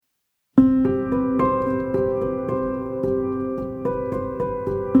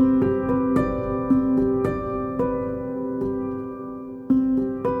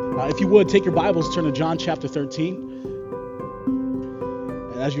would, take your Bibles, turn to John chapter 13.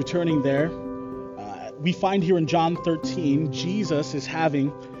 And as you're turning there, we find here in John 13, Jesus is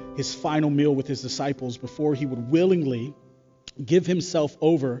having his final meal with his disciples before he would willingly give himself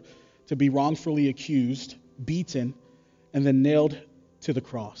over to be wrongfully accused, beaten, and then nailed to the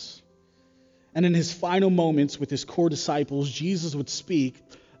cross. And in his final moments with his core disciples, Jesus would speak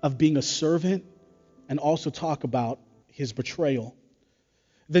of being a servant and also talk about his betrayal.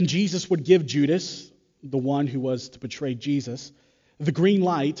 Then Jesus would give Judas, the one who was to betray Jesus, the green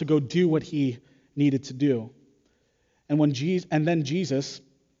light to go do what he needed to do. And then Jesus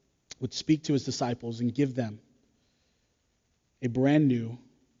would speak to his disciples and give them a brand new,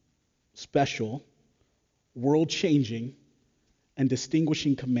 special, world-changing, and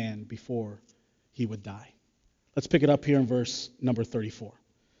distinguishing command before he would die. Let's pick it up here in verse number 34.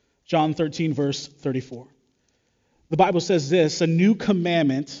 John 13, verse 34. The Bible says this, "A new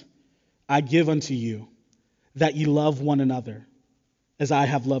commandment I give unto you, that ye love one another, as I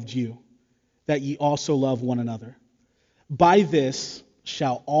have loved you, that ye also love one another. By this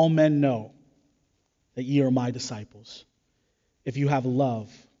shall all men know that ye are my disciples, if you have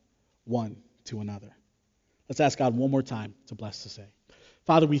love one to another." Let's ask God one more time to bless this day.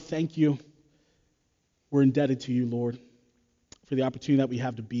 Father, we thank you. We're indebted to you, Lord, for the opportunity that we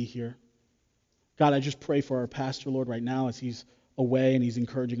have to be here. God, I just pray for our pastor, Lord, right now as he's away and he's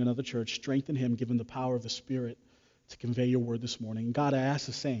encouraging another church. Strengthen him, give him the power of the Spirit to convey your word this morning. And God, I ask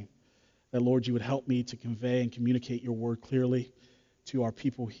the same, that, Lord, you would help me to convey and communicate your word clearly to our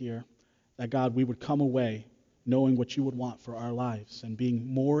people here. That, God, we would come away knowing what you would want for our lives and being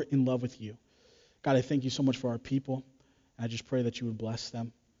more in love with you. God, I thank you so much for our people. And I just pray that you would bless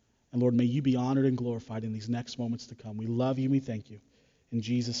them. And, Lord, may you be honored and glorified in these next moments to come. We love you and we thank you. In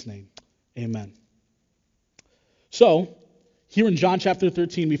Jesus' name, amen. So, here in John chapter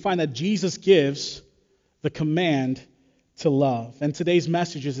 13, we find that Jesus gives the command to love. And today's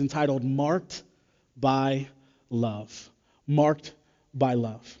message is entitled, Marked by Love. Marked by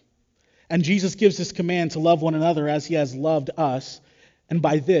Love. And Jesus gives this command to love one another as he has loved us. And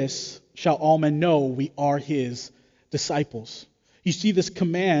by this shall all men know we are his disciples. You see, this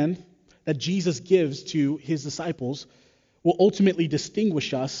command that Jesus gives to his disciples will ultimately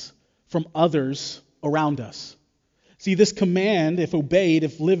distinguish us from others around us. See, this command, if obeyed,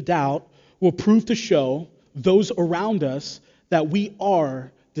 if lived out, will prove to show those around us that we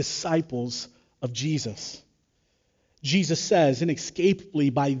are disciples of Jesus. Jesus says, inescapably,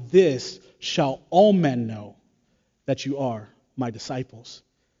 by this shall all men know that you are my disciples.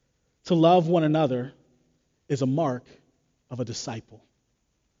 To love one another is a mark of a disciple.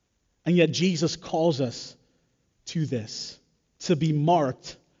 And yet Jesus calls us to this, to be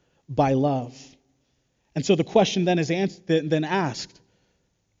marked by love. And so the question then is asked,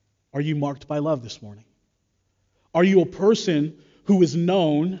 are you marked by love this morning? Are you a person who is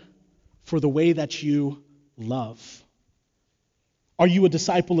known for the way that you love? Are you a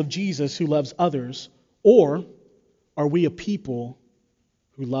disciple of Jesus who loves others? Or are we a people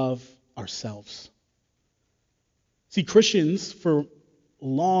who love ourselves? See, Christians for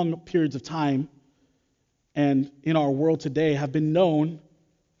long periods of time and in our world today have been known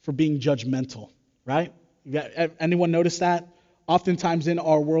for being judgmental, right? Anyone notice that? Oftentimes in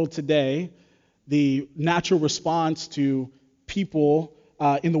our world today, the natural response to people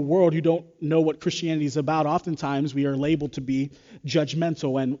in the world who don't know what Christianity is about, oftentimes we are labeled to be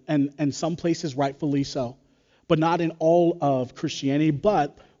judgmental, and some places rightfully so. But not in all of Christianity,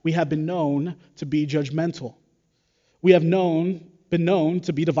 but we have been known to be judgmental. We have been known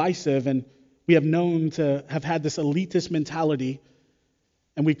to be divisive, and we have known to have had this elitist mentality,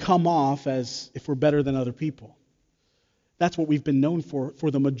 and we come off as if we're better than other people. That's what we've been known for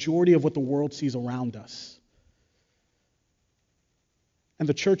the majority of what the world sees around us. And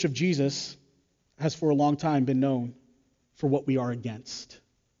the Church of Jesus has for a long time been known for what we are against.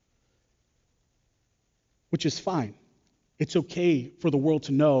 Which is fine. It's okay for the world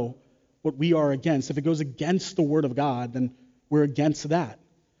to know what we are against. If it goes against the Word of God, then we're against that.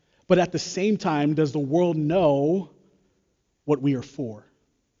 But at the same time, does the world know what we are for?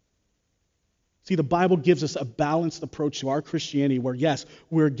 See, the Bible gives us a balanced approach to our Christianity where, yes,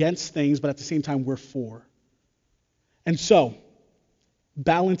 we're against things, but at the same time, we're for. And so,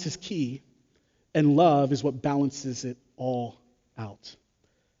 balance is key, and love is what balances it all out.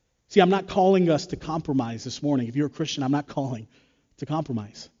 See, I'm not calling us to compromise this morning. If you're a Christian, I'm not calling to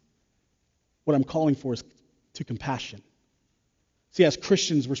compromise. What I'm calling for is to compassion. See, as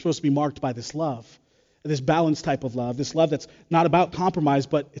Christians, we're supposed to be marked by this love, this balanced type of love, this love that's not about compromise,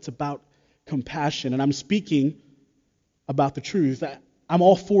 but it's about compassion. And I'm speaking about the truth. I'm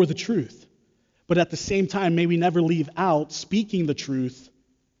all for the truth. But at the same time, may we never leave out speaking the truth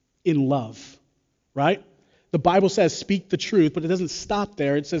in love, right? The Bible says speak the truth, but it doesn't stop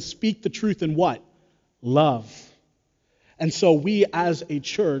there. It says speak the truth in what? Love. And so we as a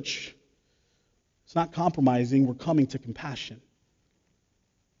church, it's not compromising, we're coming to compassion.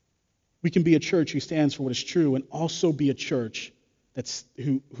 We can be a church who stands for what is true and also be a church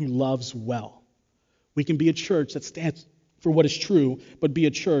who loves well. We can be a church that stands for what is true, but be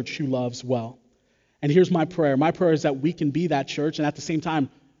a church who loves well. And here's my prayer. My prayer is that we can be that church, and at the same time,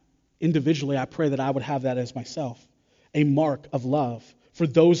 individually, I pray that I would have that as myself, a mark of love for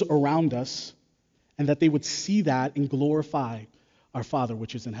those around us, and that they would see that and glorify our Father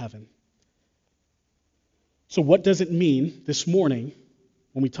which is in heaven. So what does it mean this morning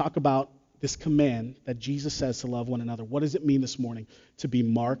when we talk about this command that Jesus says to love one another? What does it mean this morning to be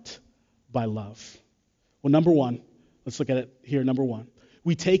marked by love? Well, number one, let's look at it here. Number one,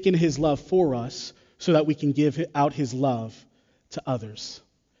 we take in his love for us so that we can give out his love to others.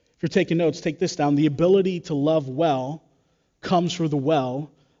 If you're taking notes, take this down. The ability to love well comes from the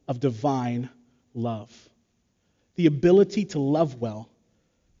well of divine love. The ability to love well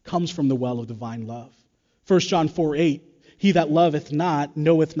comes from the well of divine love. 1 John 4:8, he that loveth not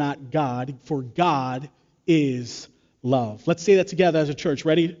knoweth not God, for God is love. Let's say that together as a church.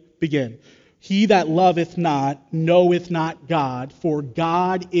 Ready? Begin. He that loveth not knoweth not God, for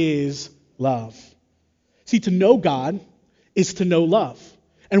God is love. See, to know God is to know love.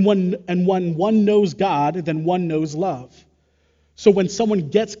 And when one knows God, then one knows love. So when someone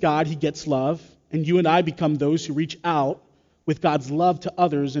gets God, he gets love. And you and I become those who reach out with God's love to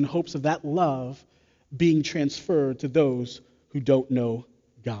others in hopes of that love being transferred to those who don't know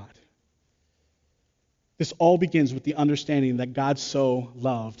God. This all begins with the understanding that God so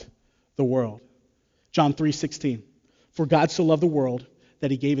loved the world. John 3:16. For God so loved the world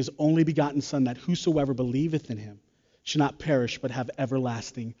that he gave his only begotten Son, that whosoever believeth in him should not perish but have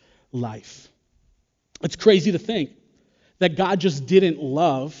everlasting life. It's crazy to think that God just didn't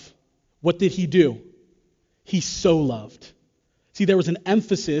love. What did he do? He so loved. See, there was an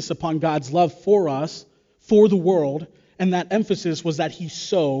emphasis upon God's love for us, for the world, and that emphasis was that he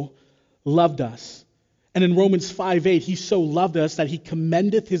so loved us. And in Romans 5:8, he so loved us that he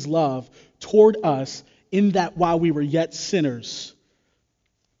commendeth his love toward us in that while we were yet sinners,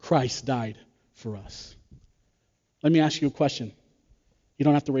 Christ died for us. Let me ask you a question. You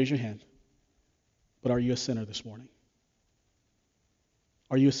don't have to raise your hand, but are you a sinner this morning?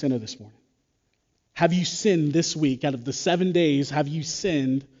 Are you a sinner this morning? Have you sinned this week? Out of the 7 days, have you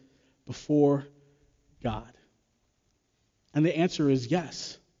sinned before God? And the answer is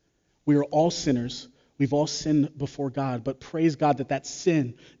yes. We are all sinners. We've all sinned before God, but praise God that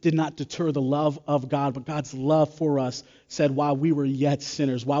sin did not deter the love of God, but God's love for us said while we were yet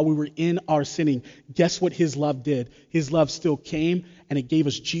sinners, while we were in our sinning, guess what his love did? His love still came and it gave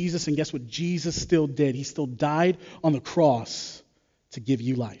us Jesus, and guess what Jesus still did? He still died on the cross to give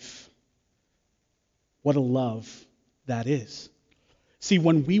you life. What a love that is. See,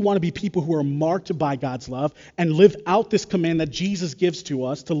 when we want to be people who are marked by God's love and live out this command that Jesus gives to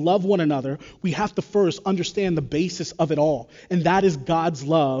us to love one another, we have to first understand the basis of it all, and that is God's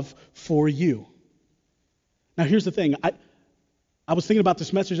love for you. Now, here's the thing. I was thinking about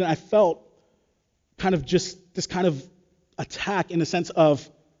this message, and I felt kind of just this kind of attack in the sense of,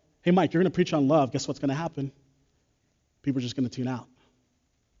 hey, Mike, you're going to preach on love. Guess what's going to happen? People are just going to tune out.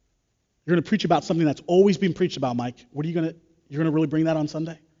 You're going to preach about something that's always been preached about, Mike. You're going to really bring that on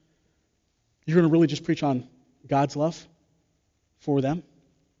Sunday? You're going to really just preach on God's love for them?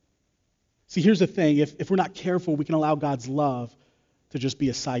 See, here's the thing. If we're not careful, we can allow God's love to just be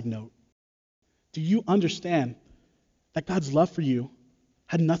a side note. Do you understand that God's love for you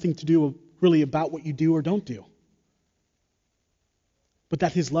had nothing to do really about what you do or don't do? But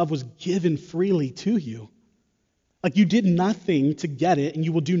that his love was given freely to you. Like you did nothing to get it, and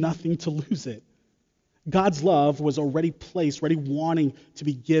you will do nothing to lose it. God's love was already placed, already wanting to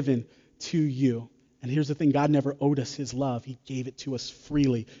be given to you. And here's the thing, God never owed us his love. He gave it to us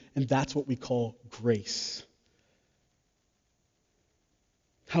freely, and that's what we call grace.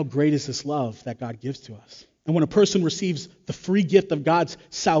 How great is this love that God gives to us? And when a person receives the free gift of God's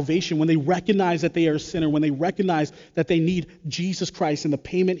salvation, when they recognize that they are a sinner, when they recognize that they need Jesus Christ and the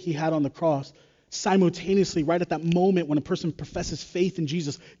payment he had on the cross, simultaneously, right at that moment when a person professes faith in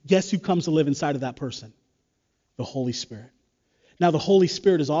Jesus, guess who comes to live inside of that person? The Holy Spirit. Now, the Holy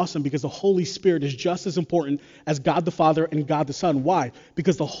Spirit is awesome because the Holy Spirit is just as important as God the Father and God the Son. Why?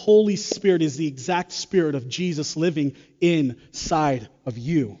 Because the Holy Spirit is the exact Spirit of Jesus living inside of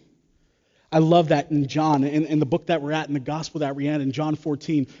you. I love that in John, in the book that we're at, in the gospel that we're at, in John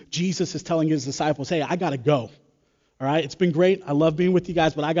 14, Jesus is telling his disciples, hey, I got to go. All right? It's been great. I love being with you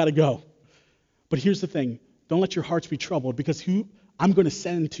guys, but I got to go. But here's the thing. Don't let your hearts be troubled, because I'm going to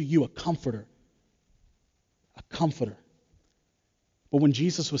send to you a comforter. A comforter. But when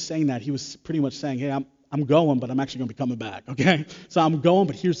Jesus was saying that, he was pretty much saying, hey, I'm going, but I'm actually going to be coming back, okay? So I'm going,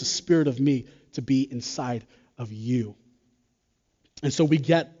 but here's the Spirit of me to be inside of you. And so we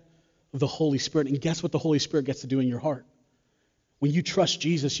get the Holy Spirit, and guess what the Holy Spirit gets to do in your heart? When you trust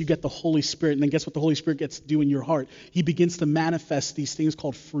Jesus, you get the Holy Spirit, and then guess what the Holy Spirit gets to do in your heart? He begins to manifest these things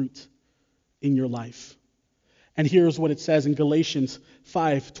called fruit in your life. And here's what it says in Galatians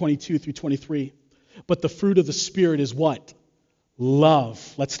 5:22 through 23. But the fruit of the Spirit is what?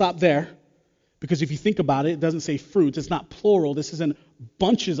 Love. Let's stop there. Because if you think about it, it doesn't say fruits. It's not plural. This isn't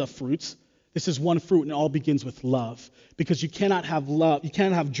bunches of fruits. This is one fruit, and it all begins with love. Because you cannot have love. You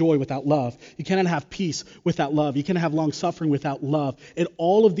cannot have joy without love. You cannot have peace without love. You cannot have long suffering without love. And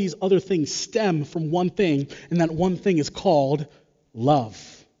all of these other things stem from one thing, and that one thing is called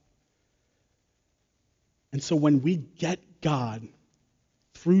love. And so when we get God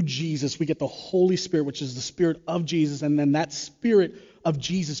through Jesus, we get the Holy Spirit, which is the Spirit of Jesus, and then that Spirit of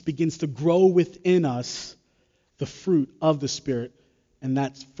Jesus begins to grow within us the fruit of the Spirit. And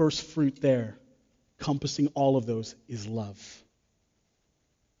that first fruit there, encompassing all of those, is love.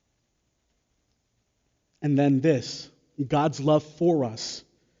 And then this, God's love for us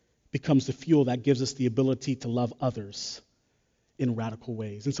becomes the fuel that gives us the ability to love others in radical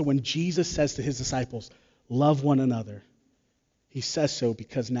ways. And so when Jesus says to his disciples, love one another, he says so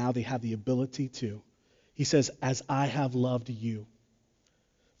because now they have the ability to. He says, as I have loved you.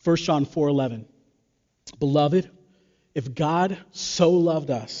 1 John 4:11, beloved, if God so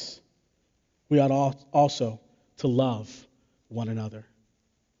loved us, we ought also to love one another.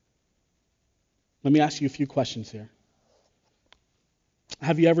 Let me ask you a few questions here.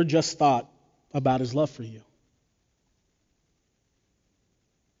 Have you ever just thought about his love for you?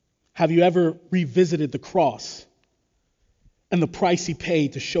 Have you ever revisited the cross and the price he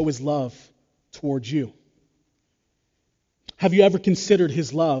paid to show his love towards you? Have you ever considered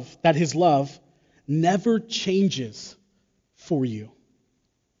his love, that his love never changes for you?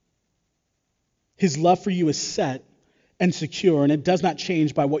 His love for you is set and secure, and it does not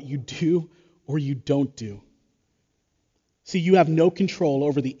change by what you do or you don't do. See, you have no control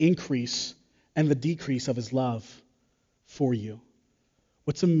over the increase and the decrease of his love for you.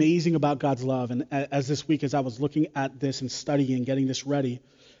 What's amazing about God's love, and as this week, as I was looking at this and studying, getting this ready,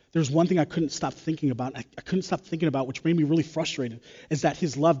 there's one thing I couldn't stop thinking about, I couldn't stop thinking about, which made me really frustrated, is that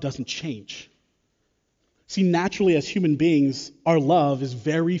his love doesn't change. See, naturally, as human beings, our love is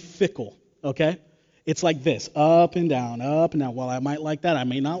very fickle, okay? It's like this, up and down, up and down. Well, I might like that, I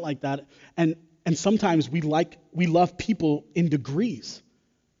may not like that. And sometimes we love people in degrees.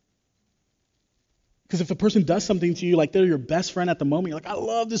 Because if a person does something to you, like they're your best friend at the moment, you're like, I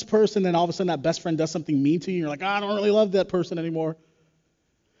love this person, and all of a sudden that best friend does something mean to you, and you're like, I don't really love that person anymore.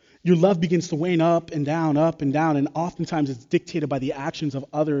 Your love begins to wane up and down, and oftentimes it's dictated by the actions of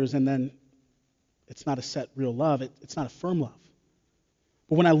others, and then it's not a set real love. It's not a firm love.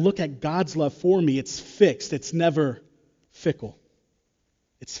 But when I look at God's love for me, it's fixed. It's never fickle.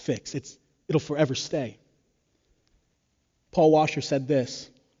 It's fixed. It'll forever stay. Paul Washer said this,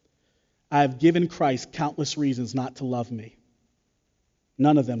 I have given Christ countless reasons not to love me.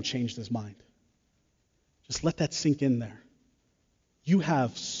 None of them changed his mind. Just let that sink in there. You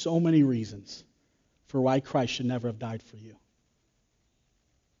have so many reasons for why Christ should never have died for you.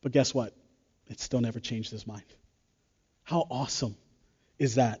 But guess what? It still never changed his mind. How awesome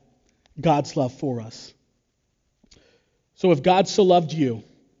is that? God's love for us. So if God so loved you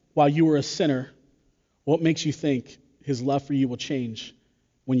while you were a sinner, what makes you think his love for you will change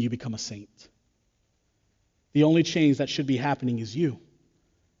when you become a saint? The only change that should be happening is you.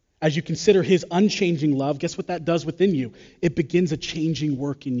 As you consider his unchanging love, guess what that does within you? It begins a changing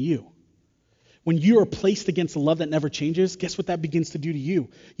work in you. When you are placed against a love that never changes, guess what that begins to do to you?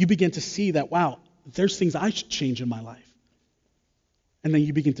 You begin to see that, wow, there's things I should change in my life. And then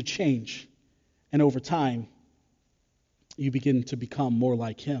you begin to change. And over time, you begin to become more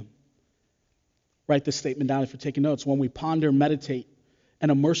like him. Write this statement down if you're taking notes. When we ponder, meditate, and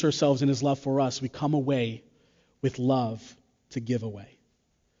immerse ourselves in his love for us, we come away with love to give away.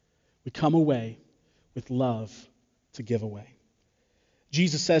 We come away with love to give away.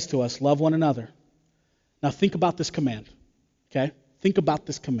 Jesus says to us, love one another. Now think about this command, okay? Think about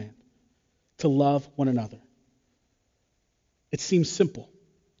this command, to love one another. It seems simple.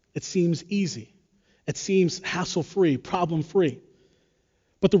 It seems easy. It seems hassle-free, problem-free.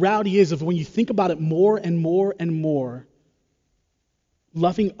 But the reality is, when you think about it more and more and more,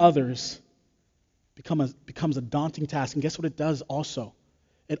 loving others becomes a daunting task. And guess what it does also?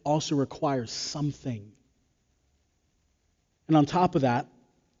 It also requires something. And on top of that,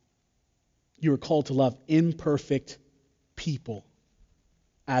 you are called to love imperfect people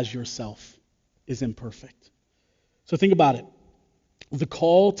as yourself is imperfect. So think about it. The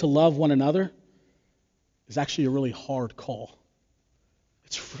call to love one another is actually a really hard call.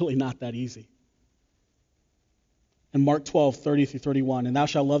 It's really not that easy. In Mark 12:30-31, and thou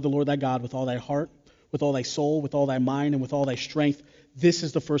shalt love the Lord thy God with all thy heart, with all thy soul, with all thy mind, and with all thy strength. This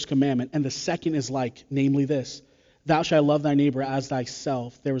is the first commandment. And the second is like, namely this, thou shalt love thy neighbor as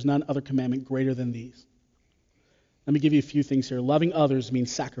thyself. There is none other commandment greater than these. Let me give you a few things here. Loving others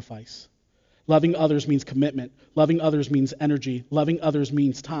means sacrifice. Loving others means commitment. Loving others means energy. Loving others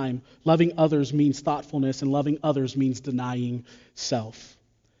means time. Loving others means thoughtfulness. And loving others means denying self.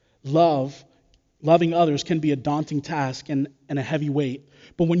 Loving others can be a daunting task and a heavy weight.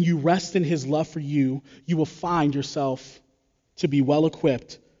 But when you rest in his love for you, you will find yourself to be well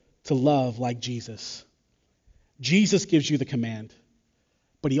equipped to love like Jesus. Jesus gives you the command,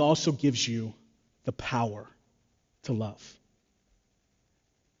 but he also gives you the power to love.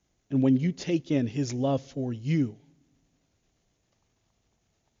 And when you take in his love for you,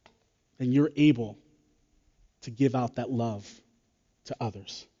 then you're able to give out that love to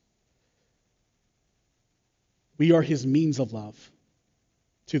others. We are his means of love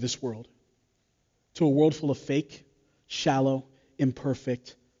to this world, to a world full of fake, shallow,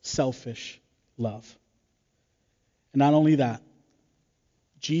 imperfect, selfish love. And not only that,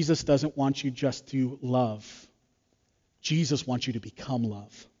 Jesus doesn't want you just to love. Jesus wants you to become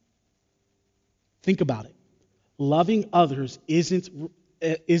love. Think about it. Loving others isn't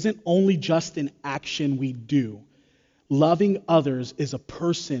only just an action we do. Loving others is a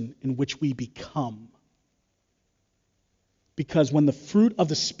person in which we become. Because when the fruit of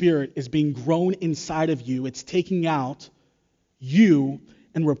the Spirit is being grown inside of you, it's taking out you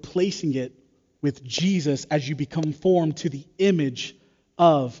and replacing it with Jesus as you become formed to the image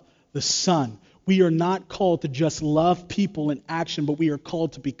of the Son. We are not called to just love people in action, but we are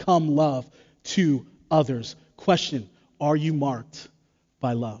called to become love to others. Question, are you marked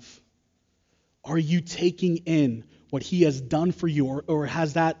by love? Are you taking in what he has done for you, or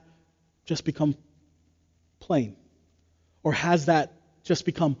has that just become plain? Or has that just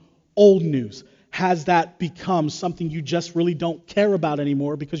become old news? Has that become something you just really don't care about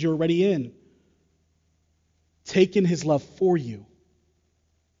anymore because you're already in? Take in his love for you,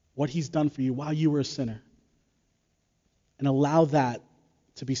 what he's done for you while you were a sinner, and allow that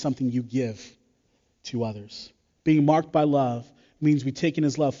to be something you give to others. Being marked by love means we take in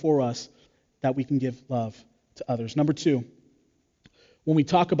his love for us that we can give love to others. Number two, when we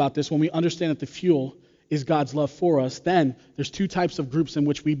talk about this, when we understand that the fuel is God's love for us, then there's two types of groups in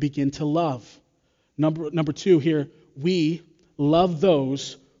which we begin to love. Number two here, we love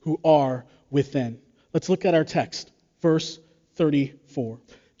those who are within. Let's look at our text, verse 34.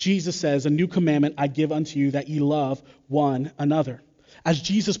 Jesus says, a new commandment I give unto you, that ye love one another. As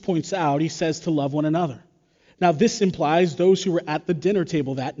Jesus points out, he says to love one another. Now, this implies those who were at the dinner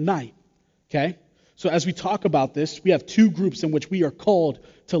table that night. Okay? So as we talk about this, we have two groups in which we are called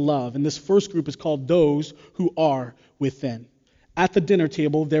to love. And this first group is called those who are within. At the dinner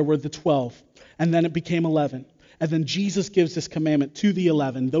table, there were the 12. And then it became 11. And then Jesus gives this commandment to the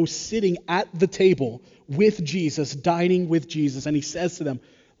 11, those sitting at the table with Jesus, dining with Jesus. And he says to them,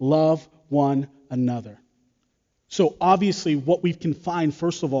 love one another. So obviously what we can find,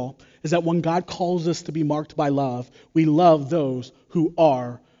 first of all, is that when God calls us to be marked by love, we love those who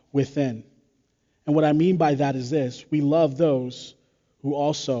are within. And what I mean by that is this: we love those who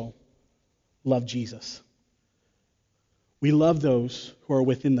also love Jesus. We love those who are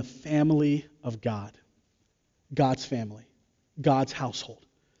within the family of God, God's family, God's household.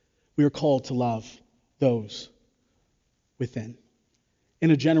 We are called to love those within.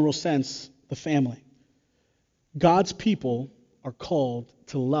 In a general sense, the family. God's people are called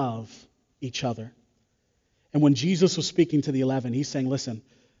to love each other. And when Jesus was speaking to the 11, he's saying, listen,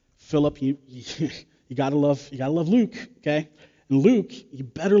 Philip, you gotta love Luke, okay? And Luke, you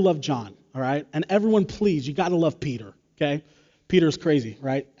better love John, all right? And everyone, please, you gotta love Peter, okay? Peter's crazy,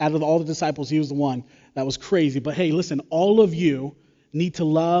 right? Out of all the disciples, he was the one that was crazy. But hey, listen, all of you need to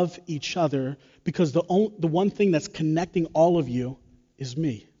love each other, because the one thing that's connecting all of you is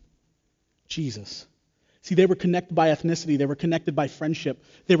me, Jesus. See, they were connected by ethnicity, they were connected by friendship,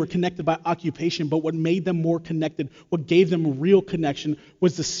 they were connected by occupation, but what made them more connected, what gave them a real connection,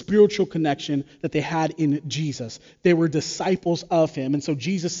 was the spiritual connection that they had in Jesus. They were disciples of him, and so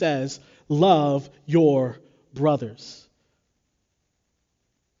Jesus says, love your brothers.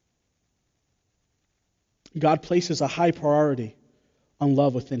 God places a high priority on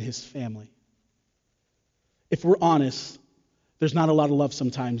love within his family. If we're honest, there's not a lot of love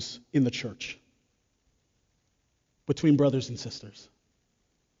sometimes in the church between brothers and sisters.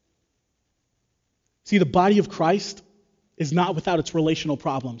 See, the body of Christ is not without its relational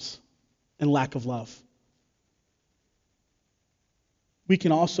problems and lack of love. We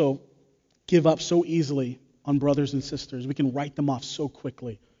can also give up so easily on brothers and sisters. We can write them off so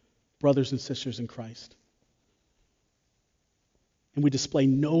quickly, brothers and sisters in Christ. And we display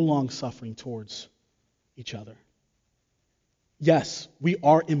no long suffering towards each other. Yes, we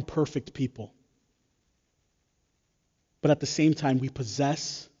are imperfect people. But at the same time, we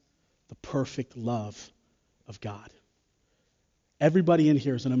possess the perfect love of God. Everybody in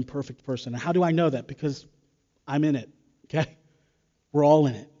here is an imperfect person. And how do I know that? Because I'm in it, okay? We're all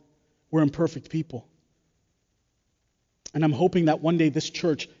in it. We're imperfect people. And I'm hoping that one day this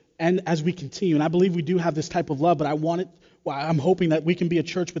church, and as we continue, and I believe we do have this type of love, but I'm hoping that we can be a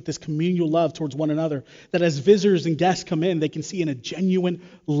church with this communal love towards one another, that as visitors and guests come in, they can see in a genuine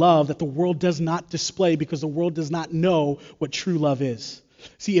love that the world does not display because the world does not know what true love is.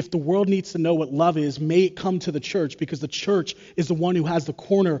 See, if the world needs to know what love is, may it come to the church because the church is the one who has the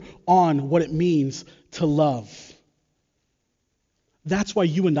corner on what it means to love. That's why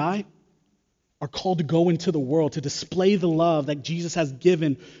you and I are called to go into the world, to display the love that Jesus has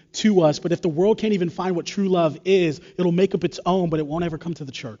given to us. But if the world can't even find what true love is, it'll make up its own, but it won't ever come to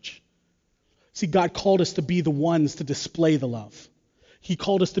the church. See, God called us to be the ones to display the love. He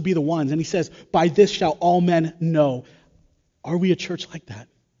called us to be the ones. And he says, by this shall all men know. Are we a church like that?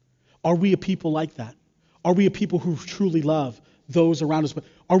 Are we a people like that? Are we a people who truly love those around us? But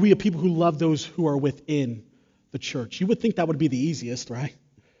are we a people who love those who are within the church? You would think that would be the easiest, right?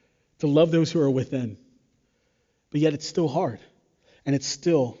 To love those who are within. But yet it's still hard. And it's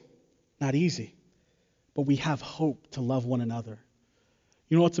still not easy. But we have hope to love one another.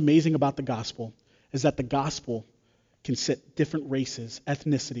 You know what's amazing about the gospel is that the gospel can sit different races,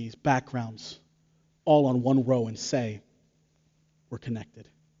 ethnicities, backgrounds, all on one row and say, we're connected.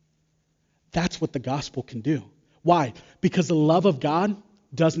 That's what the gospel can do. Why? Because the love of God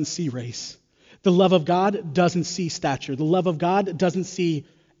doesn't see race. The love of God doesn't see stature. The love of God doesn't see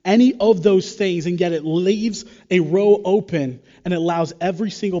any of those things, and yet it leaves a row open and it allows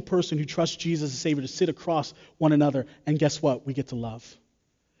every single person who trusts Jesus as Savior to sit across one another. And guess what? We get to love.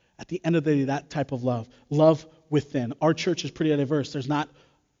 At the end of the day, that type of love within. Our church is pretty diverse. There's not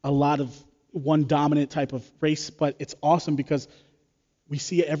a lot of one dominant type of race, but it's awesome because we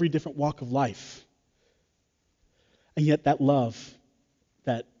see every different walk of life. And yet that love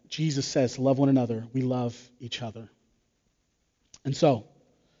that Jesus says to love one another, we love each other. And so,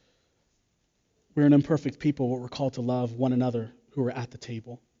 we're an imperfect people, but we're called to love one another who are at the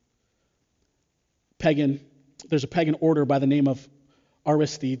table. There's a pagan orator by the name of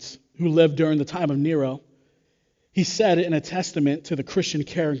Aristides who lived during the time of Nero. He said in a testament to the Christian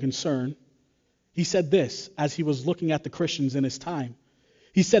care and concern, he said this as he was looking at the Christians in his time.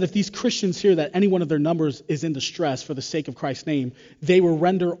 He said, if these Christians hear that any one of their numbers is in distress for the sake of Christ's name, they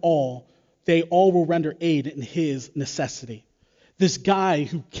all will render aid in his necessity. This guy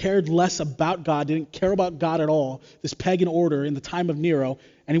who cared less about God, didn't care about God at all, this pagan order in the time of Nero.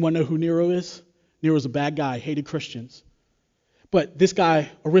 Anyone know who Nero is? Nero's a bad guy, hated Christians. But this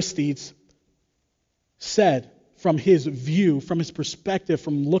guy, Aristides, said from his view, from his perspective,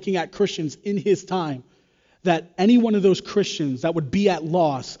 from looking at Christians in his time, that any one of those Christians that would be at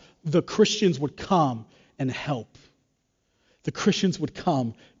loss, the Christians would come and help. The Christians would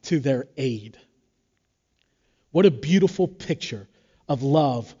come to their aid. What a beautiful picture of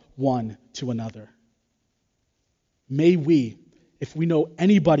love one to another. May we, if we know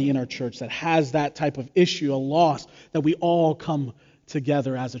anybody in our church that has that type of issue, a loss, that we all come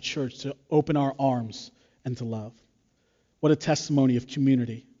together as a church to open our arms and to love. What a testimony of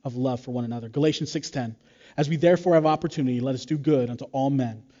community, of love for one another. Galatians 6:10, as we therefore have opportunity, let us do good unto all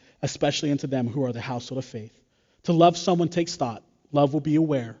men, especially unto them who are the household of faith. To love someone takes thought. Love will be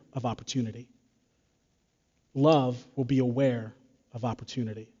aware of opportunity. Love will be aware of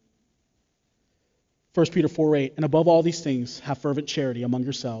opportunity. 1 Peter 4:8, and above all these things, have fervent charity among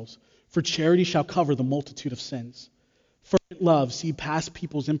yourselves, for charity shall cover the multitude of sins. Fervent love see past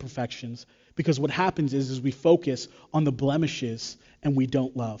people's imperfections, because what happens is we focus on the blemishes and we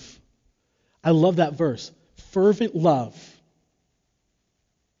don't love. I love that verse. Fervent love.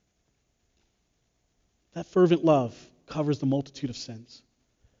 That fervent love covers the multitude of sins.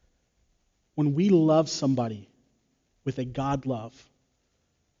 When we love somebody with a God love,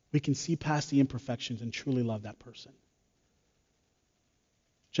 we can see past the imperfections and truly love that person.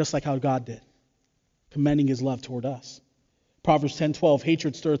 Just like how God did, commending his love toward us. Proverbs 10:12,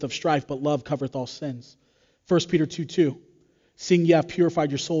 hatred stirreth of strife, but love covereth all sins. 1 Peter 2:2, seeing ye have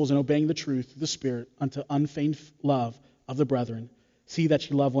purified your souls in obeying the truth through the Spirit unto unfeigned love of the brethren, see that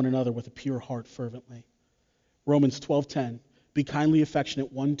ye love one another with a pure heart fervently. Romans 12:10, be kindly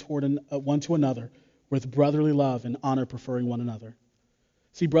affectionate one to another with brotherly love and honor, preferring one another.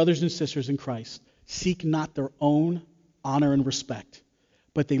 See, brothers and sisters in Christ seek not their own honor and respect,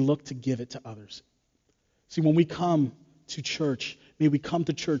 but they look to give it to others. See, when we come to church, may we come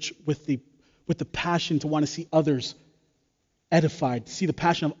to church with the passion to want to see others edified, see the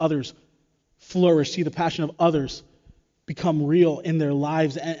passion of others flourish, see the passion of others become real in their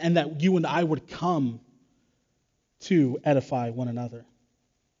lives, and that you and I would come to edify one another.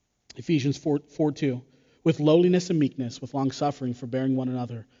 Ephesians 4:2, with lowliness and meekness, with long suffering, forbearing one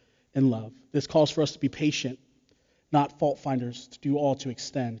another in love. This calls for us to be patient, not fault finders, to do all to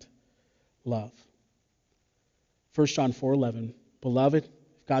extend love. 1 John 4:11, beloved,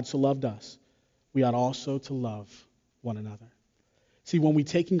 if God so loved us, we ought also to love one another. See, when we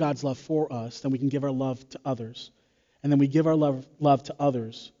take in God's love for us, then we can give our love to others. And then we give our love to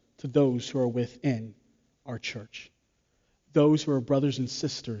others, to those who are within our church. Those who are brothers and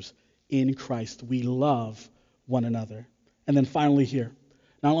sisters in Christ. We love one another. And then finally here,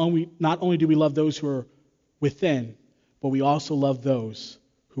 not only do we love those who are within, but we also love those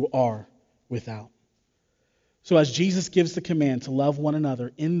who are without. So as Jesus gives the command to love one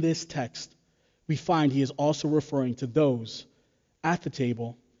another in this text, we find he is also referring to those at the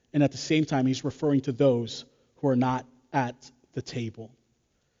table, and at the same time he's referring to those who are not at the table.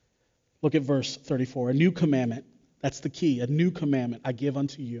 Look at verse 34. A new commandment, that's the key, a new commandment I give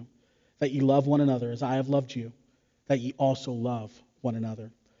unto you, that ye love one another as I have loved you, that ye also love one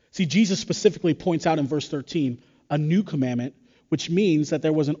another. See, Jesus specifically points out in verse 13 a new commandment, which means that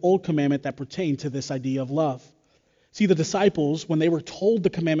there was an old commandment that pertained to this idea of love. See, the disciples, when they were told the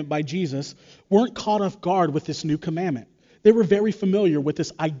commandment by Jesus, weren't caught off guard with this new commandment. They were very familiar with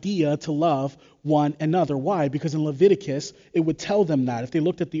this idea to love one another. Why? Because in Leviticus, it would tell them that. If they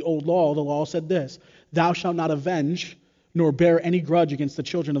looked at the old law, the law said this, thou shalt not avenge nor bear any grudge against the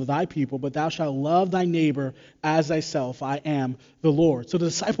children of thy people, but thou shalt love thy neighbor as thyself. I am the Lord. So the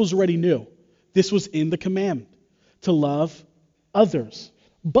disciples already knew this was in the commandment, to love others.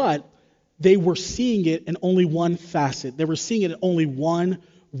 But they were seeing it in only one facet. They were seeing it in only one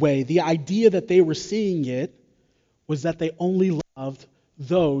way. The idea that they were seeing it was that they only loved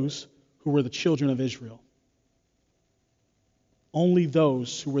those who were the children of Israel. Only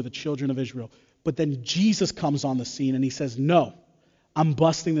those who were the children of Israel. But then Jesus comes on the scene and he says, no, I'm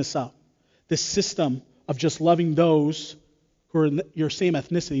busting this up. This system of just loving those who are your same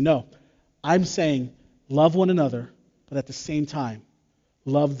ethnicity. No, I'm saying love one another, but at the same time,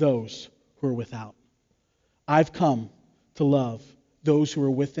 love those who are without. I've come to love those who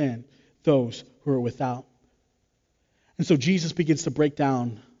are within, those who are without. And so Jesus begins to break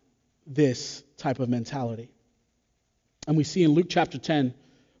down this type of mentality. And we see in Luke chapter 10,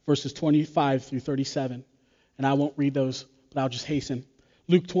 verses 25 through 37. And I won't read those, but I'll just hasten.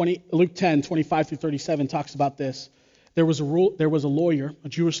 Luke 10, 25 through 37 talks about this. There was a lawyer, a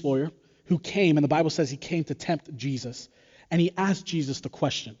Jewish lawyer, who came, and the Bible says he came to tempt Jesus. And he asked Jesus the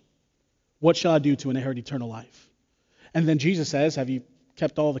question, what shall I do to inherit eternal life? And then Jesus says, have you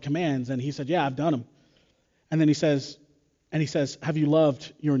kept all the commands? And he said, yeah, I've done them. And then he says, have you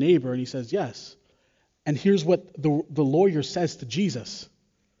loved your neighbor? And he says, yes. And here's what the lawyer says to Jesus.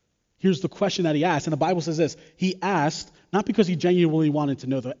 Here's the question that he asked. And the Bible says this. He asked, not because he genuinely wanted to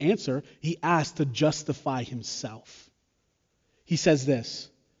know the answer, he asked to justify himself. He says this,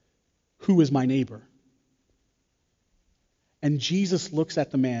 who is my neighbor? And Jesus looks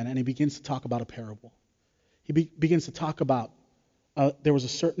at the man and he begins to talk about a parable. He begins to talk about there was a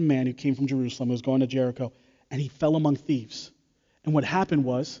certain man who came from Jerusalem who was going to Jericho, and he fell among thieves. And what happened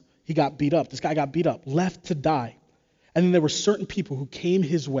was he got beat up. This guy got beat up, left to die. And then there were certain people who came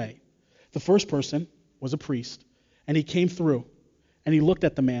his way. The first person was a priest, and he came through, and he looked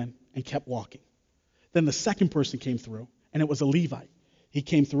at the man and kept walking. Then the second person came through, and it was a Levite. He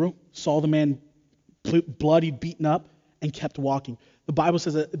came through, saw the man bloodied, beaten up, and kept walking. The Bible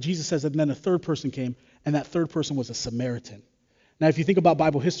says that Jesus says that then a third person came, and that third person was a Samaritan. Now, if you think about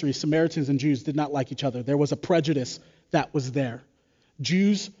Bible history, Samaritans and Jews did not like each other. There was a prejudice that was there.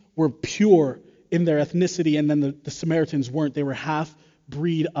 Jews were pure in their ethnicity, and then the Samaritans weren't. They were half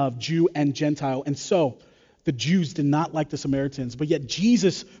breed of Jew and Gentile. And so the Jews did not like the Samaritans, but yet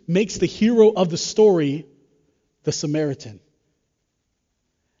Jesus makes the hero of the story the Samaritan.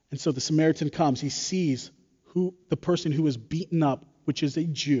 And so the Samaritan comes. He sees the person who is beaten up, which is a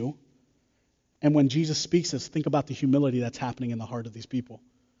Jew. And when Jesus speaks this, think about the humility that's happening in the heart of these people.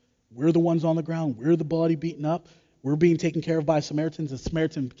 We're the ones on the ground. We're the body beaten up. We're being taken care of by Samaritans. The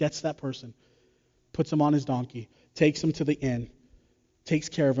Samaritan gets that person, puts him on his donkey, takes him to the inn, takes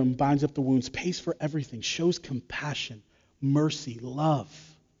care of him, binds up the wounds, pays for everything, shows compassion, mercy, love.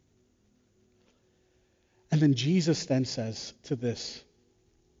 And then Jesus then says to this,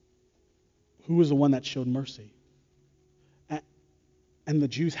 who was the one that showed mercy? And the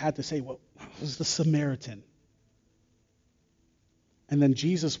Jews had to say, well, it was the Samaritan. And then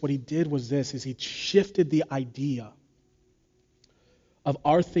Jesus, what he did was this, is he shifted the idea of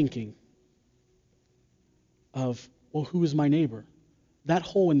our thinking of, well, who is my neighbor? That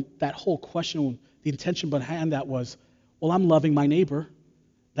whole question, the intention behind that was, well, I'm loving my neighbor.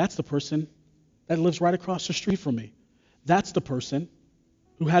 That's the person that lives right across the street from me. That's the person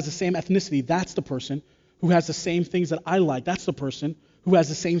who has the same ethnicity. That's the person who has the same things that I like. That's the person who has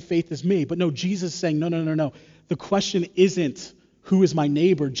the same faith as me. But no, Jesus is saying, no. The question isn't who is my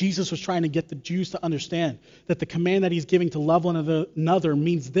neighbor. Jesus was trying to get the Jews to understand that the command that he's giving to love one another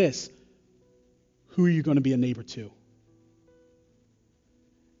means this. Who are you going to be a neighbor to?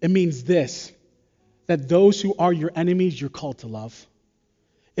 It means this, that those who are your enemies, you're called to love.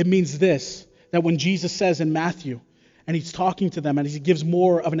 It means this, that when Jesus says in Matthew, and he's talking to them, and he gives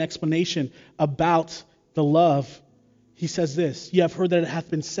more of an explanation about the love, he says this, "You have heard that it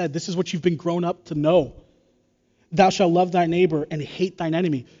hath been said." This is what you've been grown up to know. "Thou shalt love thy neighbor and hate thine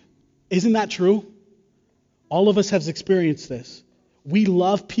enemy." Isn't that true? All of us have experienced this. We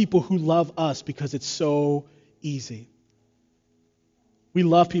love people who love us because it's so easy. We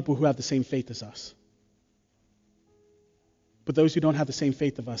love people who have the same faith as us. But those who don't have the same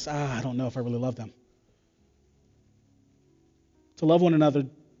faith of us, I don't know if I really love them. To love one another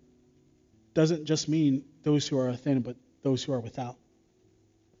doesn't just mean those who are within, but those who are without.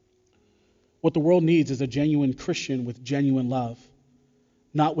 What the world needs is a genuine Christian with genuine love,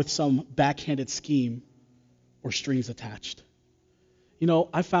 not with some backhanded scheme or strings attached. You know,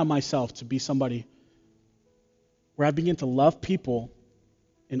 I found myself to be somebody where I begin to love people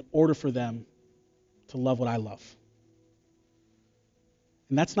in order for them to love what I love.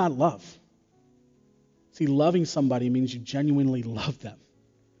 And that's not love. See, loving somebody means you genuinely love them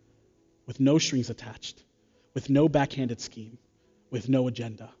with no strings attached, with no backhanded scheme, with no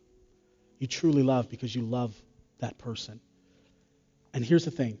agenda. You truly love because you love that person. And here's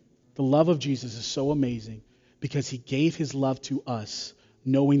the thing. The love of Jesus is so amazing because he gave his love to us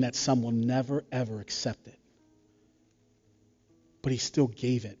knowing that some will never, ever accept it. But he still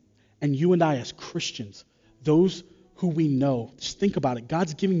gave it. And you and I as Christians, those who we know, just think about it.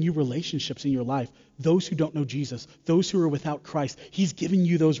 God's giving you relationships in your life. Those who don't know Jesus, those who are without Christ, he's giving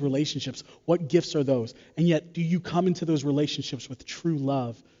you those relationships. What gifts are those? And yet, do you come into those relationships with true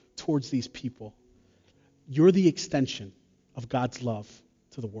love towards these people? You're the extension of God's love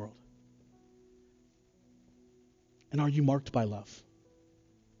to the world. And are you marked by love?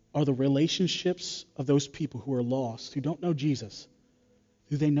 Are the relationships of those people who are lost, who don't know Jesus,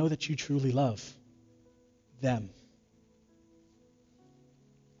 do they know that you truly love them?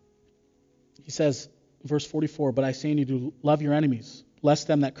 He says, verse 44, "But I say unto you, love your enemies, bless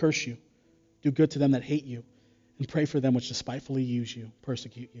them that curse you, do good to them that hate you, and pray for them which despitefully use you,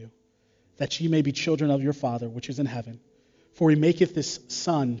 persecute you, that ye may be children of your Father which is in heaven. For he maketh his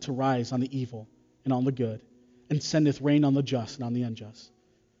sun to rise on the evil and on the good, and sendeth rain on the just and on the unjust.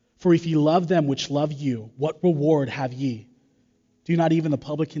 For if ye love them which love you, what reward have ye? Do not even the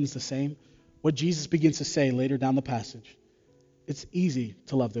publicans the same?" What Jesus begins to say later down the passage, it's easy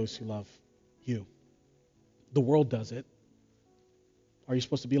to love those who love you. The world does it. Are you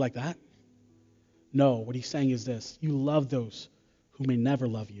supposed to be like that? No, what he's saying is this: you love those who may never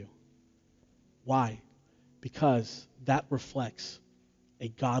love you. Why? Because that reflects a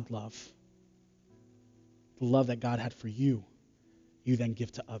God love. The love that God had for you, you then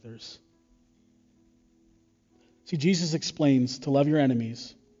give to others. See, Jesus explains to love your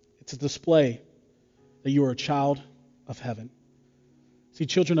enemies. It's a display that you are a child of heaven. See,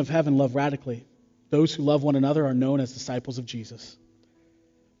 children of heaven love radically. Those who love one another are known as disciples of Jesus.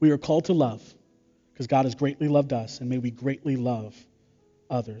 We are called to love because God has greatly loved us, and may we greatly love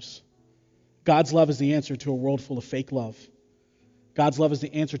others. God's love is the answer to a world full of fake love. God's love is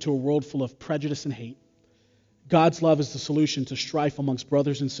the answer to a world full of prejudice and hate. God's love is the solution to strife amongst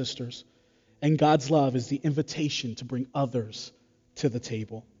brothers and sisters. And God's love is the invitation to bring others to the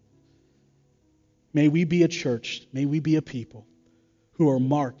table. May we be a church, may we be a people who are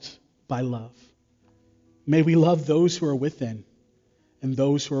marked by love. May we love those who are within and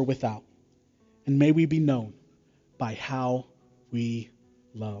those who are without. And may we be known by how we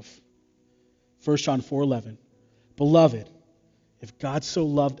love. 1 John 4:11. Beloved, if God so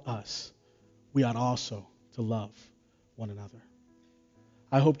loved us, we ought also to love one another.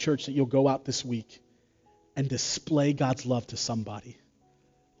 I hope, church, that you'll go out this week and display God's love to somebody.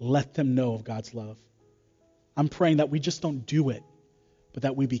 Let them know of God's love. I'm praying that we just don't do it, but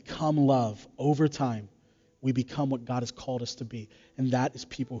that we become love over time. We become what God has called us to be, and that is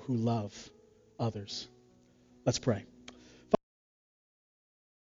people who love others. Let's pray.